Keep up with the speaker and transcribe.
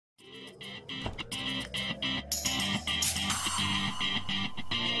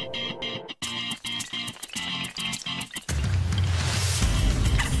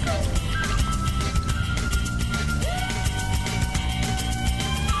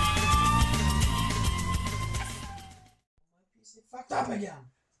up again.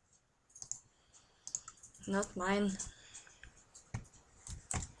 Not mine.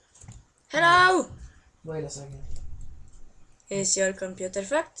 Hello! Wait a second. Is your computer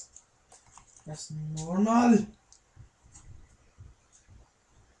fucked? That's normal.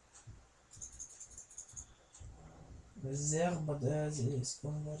 There, but it's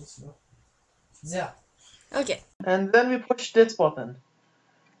going very slow. There. Okay. And then we push this button.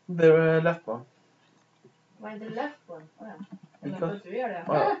 The left one. Why the left one? Oh, yeah. Because, Du gör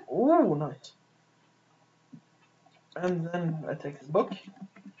det. oh, nice. And then I take the book.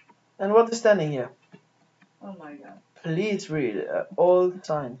 And what is standing here? Oh my god. Please read all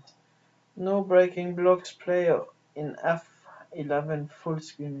signs. No breaking blocks. Play in F11 full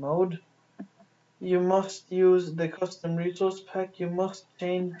screen mode. You must use the custom resource pack. You must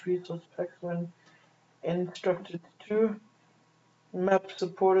change resource packs when instructed to. Map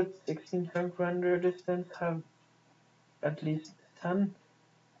supported 16 times render distance. Have at least 10.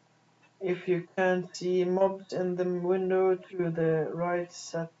 If you can't see mobs in the window to the right,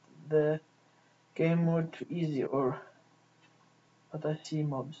 set the game mode to easy but I see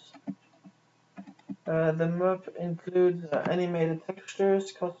mobs. The map includes animated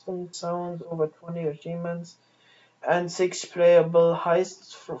textures, custom sounds, over 20 achievements, and 6 playable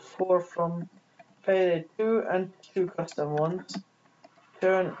heists, 4 from Payday 2 and 2 custom ones.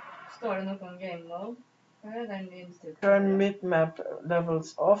 Står det noe om game mode? Turn mid-map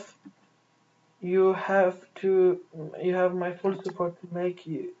levels off. You have my full support to make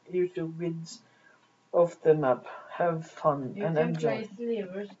YouTube vids of the map. Have fun and enjoy. You can place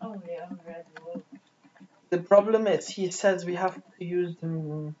levers only on red mode. The problem is, he says we have to use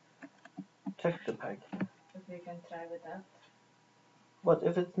the texture pack. But we can try with that. What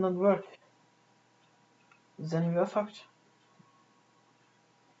if it's not work? Then we are fucked.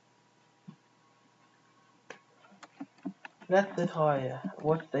 Let's try.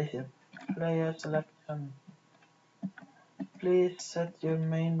 What they say. Player selection. Please set your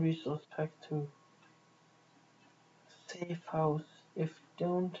main resource pack to safe house. If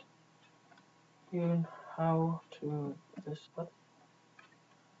don't, you know how to this. What?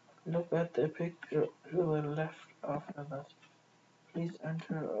 Look at the picture to the left after that. Please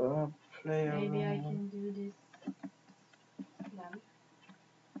enter a player Maybe room. I can do this now.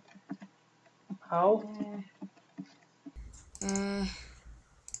 How?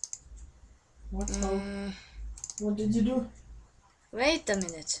 What did you do? Wait a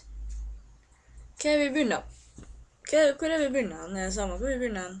minute. Hva vi begynner? Hvor vi begynner? Han er samme, hvor vi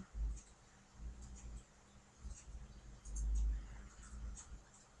begynner?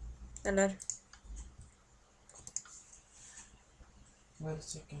 Eller? Wait a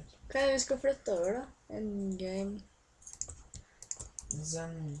second. Hva vi skal flytte over da? Endgame.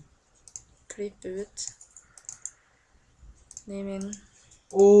 Then... Klippe ut. Name in.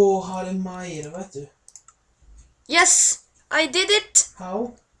 Har det mer, vet du. Yes! I did it!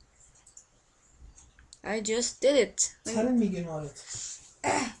 How? I just did it. Tell me, Gunnarit.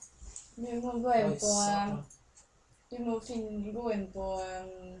 Du må gå inn Oi, på... satan. Du må gå inn på...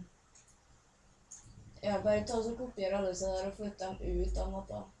 Ja, bare ta og kopiere alle så der og flytte dem ut av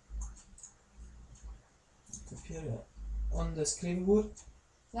mappa. Kopiere andre skrivebord.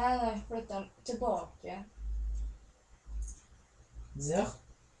 Nei, flytte dem tilbake. Der. Ja.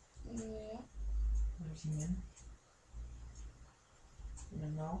 Ingen.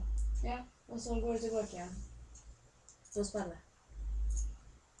 Men nå. Ja, og så går du tilbake igjen. Så spiller.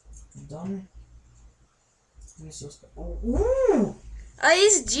 Done. Resource. Ooh!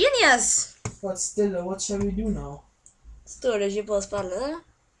 It's genius! But still, what shall we do now? Står det ikke på spillet da?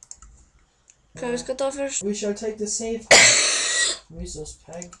 Hva vi skal ta først? We shall take the safe resource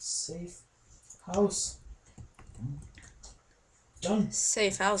pack, safe house. Done.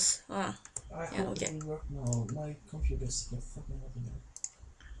 Safe house. Ah. I hope Yeah, okay. it will work now. My computer is still fucking up again.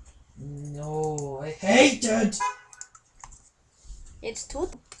 No, I hate it! It's too.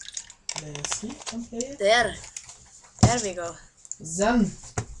 Let's see, can play it. There we go. Then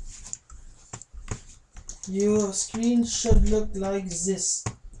your screen should look like this.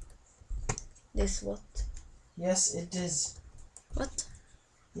 This what? Yes, it is. What?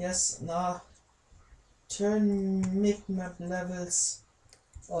 Yes, now turn map levels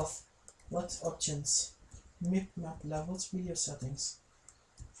off. What options? Map levels, video settings.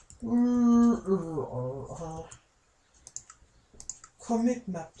 Commit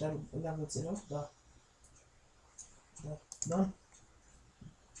map levels it off da. Done.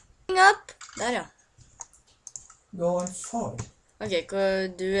 Up! Der ja. Go on forward. Ok,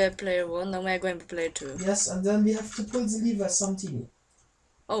 du er player 1, da må jeg gå inn på player 2. Yes, and then we have to pull the lever samtidig.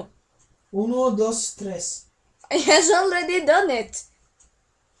 Oh. 1, 2, 3. He has already done it.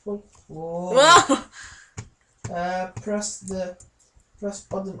 Whoa. Whoa. Press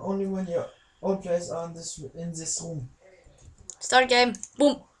button only when all players are in this room. Start game.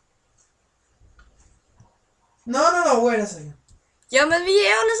 Boom. No, wait a second. Ja, men vi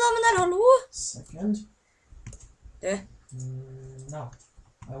är alla sammen här, hallå? Second. Det. No.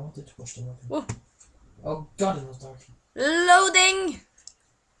 I wanted to push the button. Oh. Oh god, it was dark. Loading.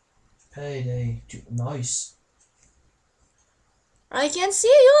 Payday. Nice. I can see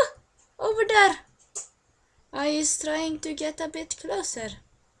you over there. I is trying to get a bit closer.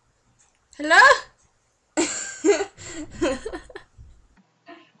 Hello?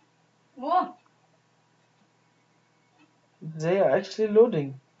 Whoa. They are actually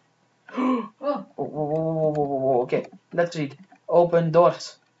loading. Oh. Whoa. Okay, let's read. Open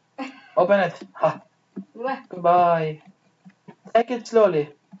doors. Open it. Ha. What? Goodbye. Take it slowly.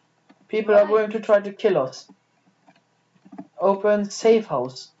 People are going to try to kill us. Open safe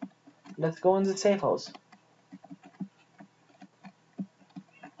house. Let's go in the safe house.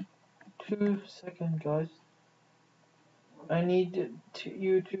 2 seconds, guys. I need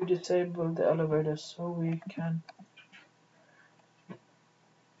you to disable the elevator so we can.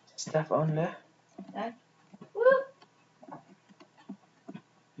 Staff only. Woo.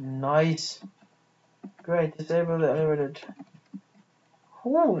 Nice. Great. Disable the elevator.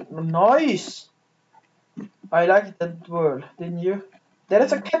 Oh, nice. I liked that world, didn't you? There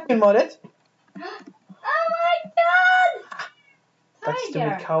is a cabin modded. Oh my god! That stupid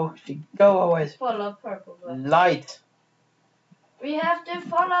Tiger. cow. She go away. Follow purple blocks. Light. We have to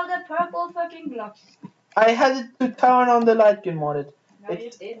follow the purple fucking blocks. I had to turn on the light, you modded. No, you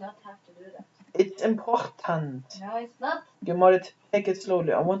did not have to do that. It's important. No, it's not. You modded, take it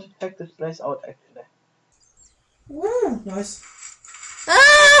slowly. I want to check this place out actually. Woo, nice.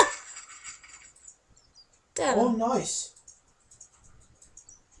 Ah! Damn. Oh, nice.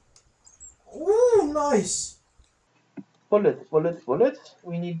 Ooh, nice. Bullets.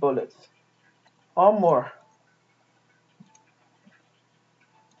 We need bullets. Armor.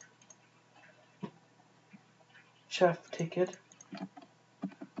 Chef ticket.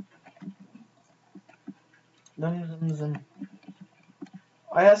 Zum.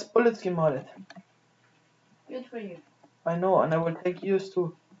 I have bullets modded. Good for you. I know, and I will take yours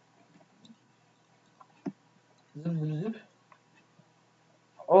too. Zip.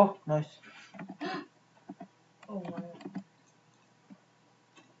 Oh, nice. Oh my god.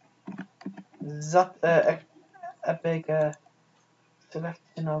 That epic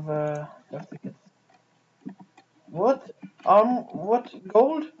selection of tickets. What? What?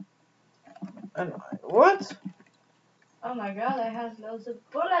 Gold? And what? Oh my god, I have loads of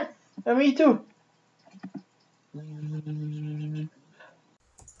bullets. Me too.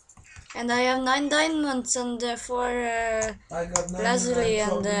 And I have 9 diamonds and 4 I got 99 Lazuli and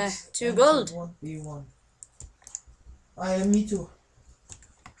problems 2 and gold. 1v1. Me too.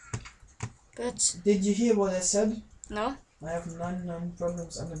 But Did you hear what I said? no. I have 99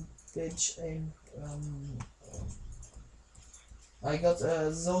 problems and a bitch aim. I got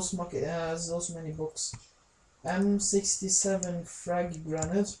those many books. M67 frag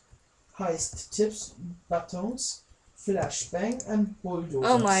granite, heist tips, batons, flashbang, and bulldozers.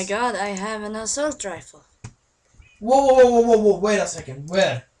 Oh my god, I have an assault rifle. Whoa, wait a second,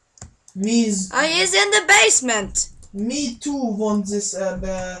 where? I is in the basement. Me too want this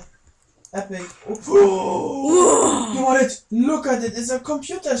epic. Oh. You want it? Look at it, it's a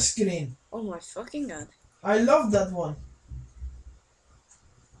computer screen. Oh my fucking god. I love that one.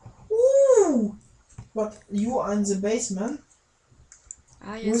 Ooh! But you are in the basement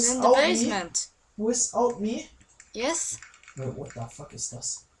I is in the Without me? basement. without me. Yes. Wait, what the fuck is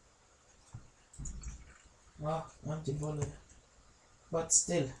this? Ah, empty bullet. But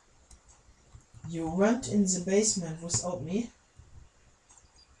still. You went in the basement without me.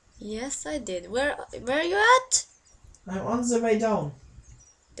 Yes, I did. Where are you at? I'm on the way down.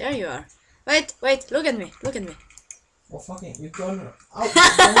 There you are. Wait, look at me. Oh fucking, you're gonna out.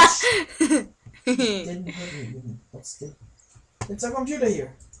 Bitch. Didn't hurt me even, but still. It's a computer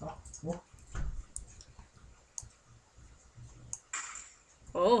here. Ah, whoa.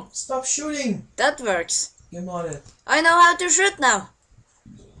 Oh, Stop shooting! that works. You know it. I know how to shoot now.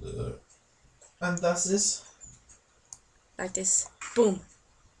 And that's this. Like this. Boom.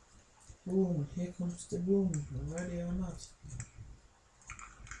 Boom, here comes the boom. Ready or not.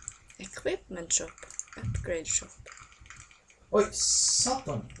 Equipment shop. Upgrade shop. Oi,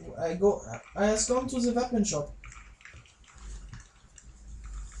 Satan! I has gone to the weapon shop.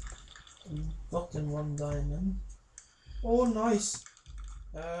 Gotten 1 diamond. Oh, nice.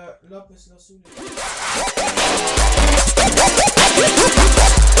 Lapis lazuli.